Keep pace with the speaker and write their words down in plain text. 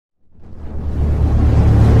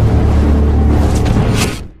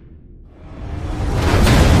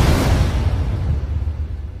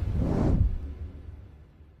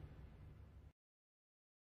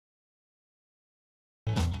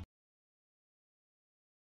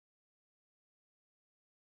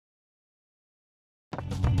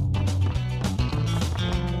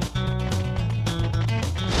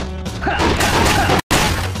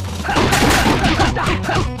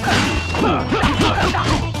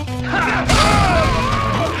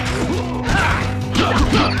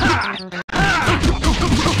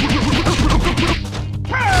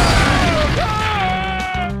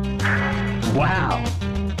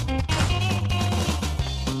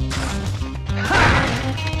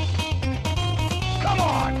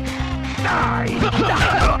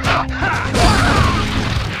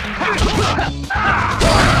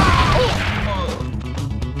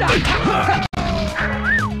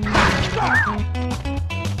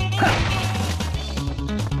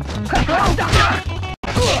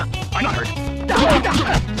I'm not hurt.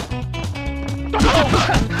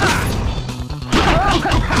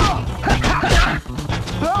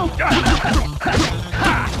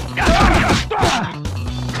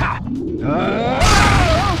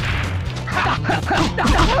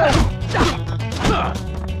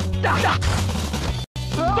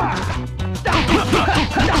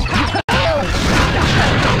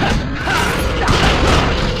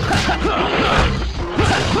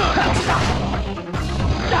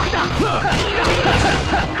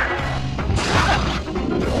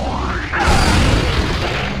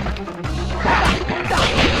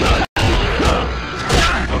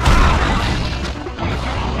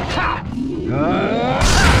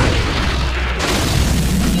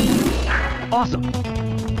 Awesome!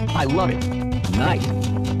 I love it. Nice.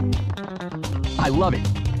 I love it.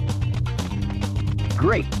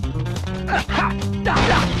 Great.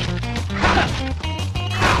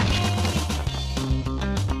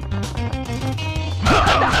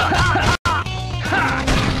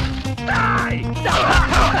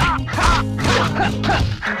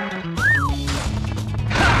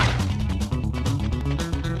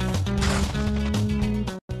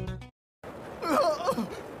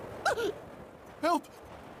 Help!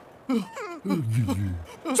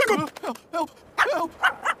 Second! Help! Help!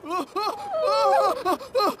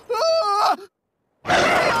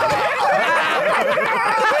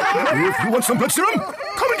 If you want some blood serum,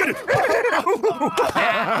 come and get it! Come get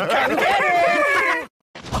it!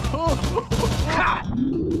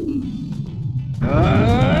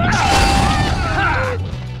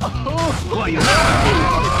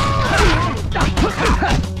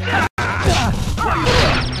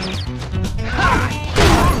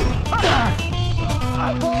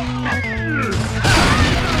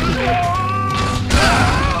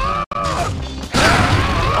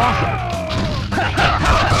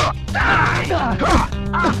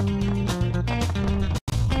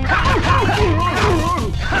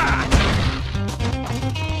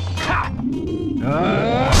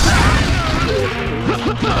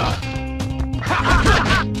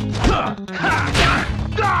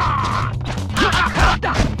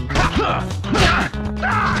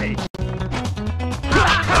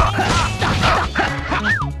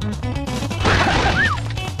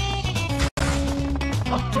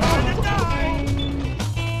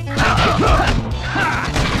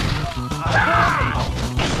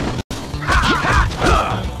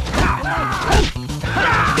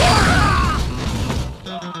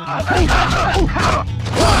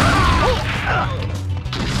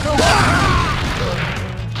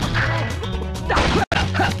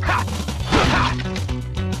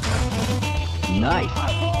 Nice.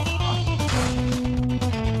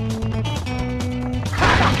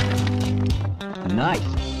 Nice.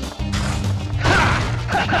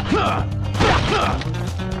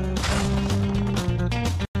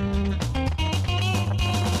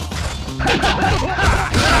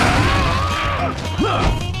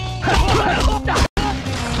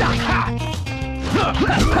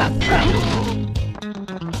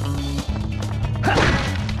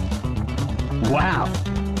 Wow.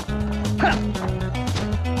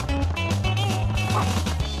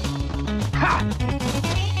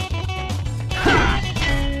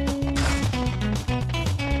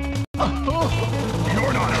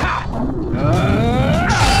 You're not out!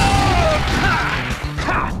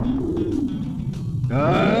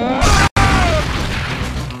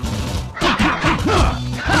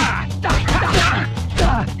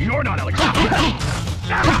 You're not Alex!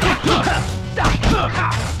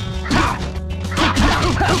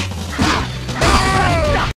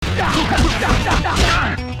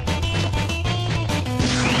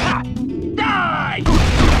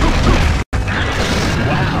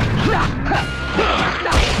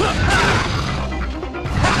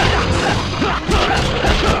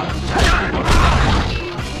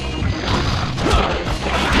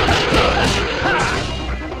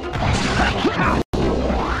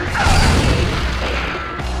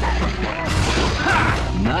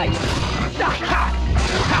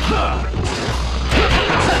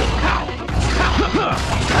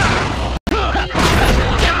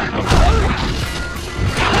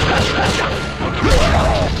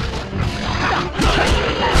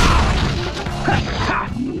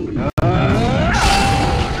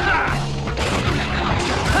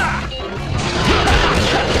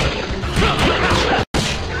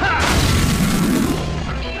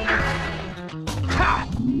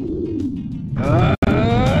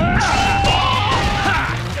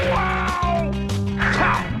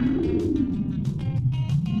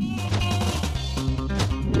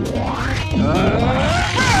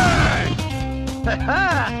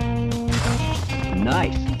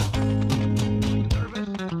 Nice.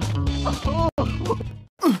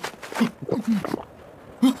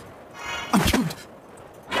 I'm cured.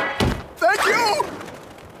 Thank you!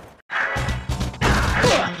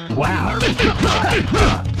 Wow.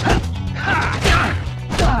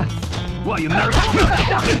 Why, you nervous?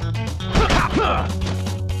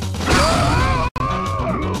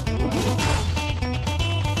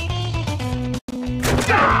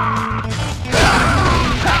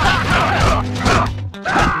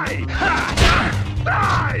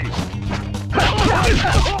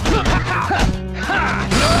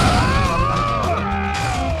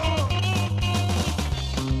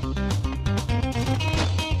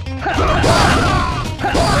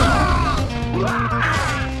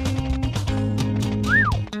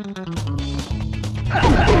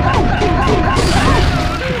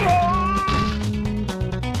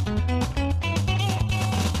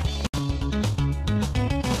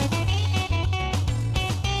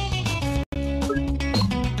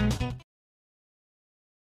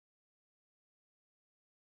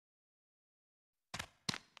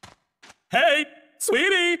 Hey,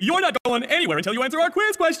 sweetie, you're not going anywhere until you answer our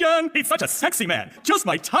quiz question. He's such a sexy man, just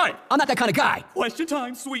my type. I'm not that kind of guy. Question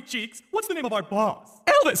time, sweet cheeks. What's the name of our boss?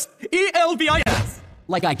 Elvis, E-L-V-I-S.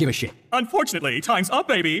 Like I give a shit. Unfortunately, time's up,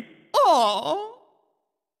 baby. Aww.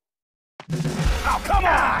 Oh, come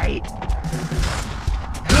on!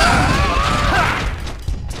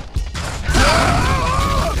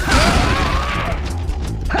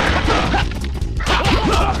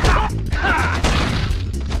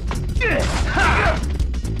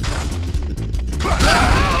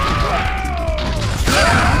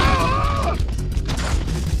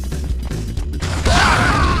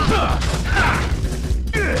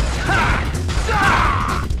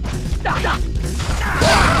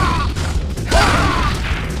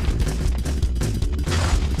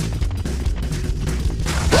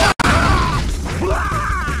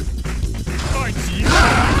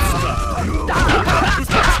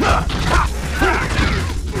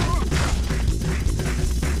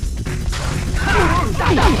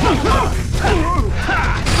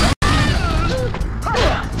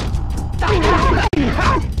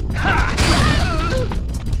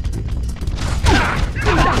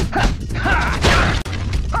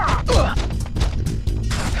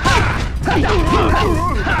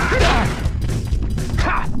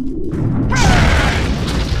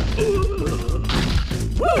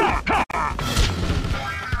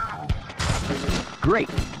 Great.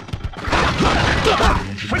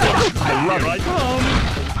 I love it. Here I come.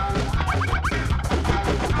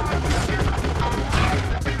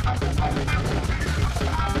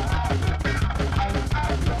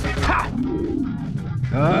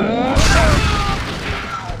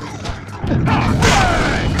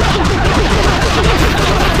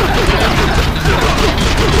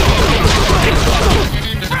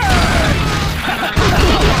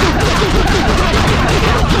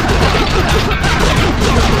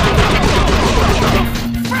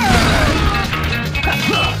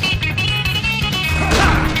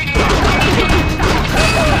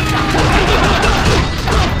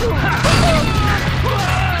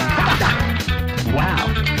 Wow.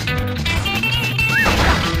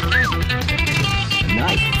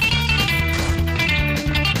 Nice.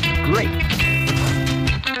 Great.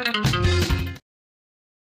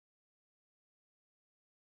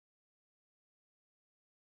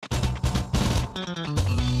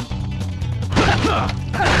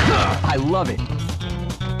 I love it.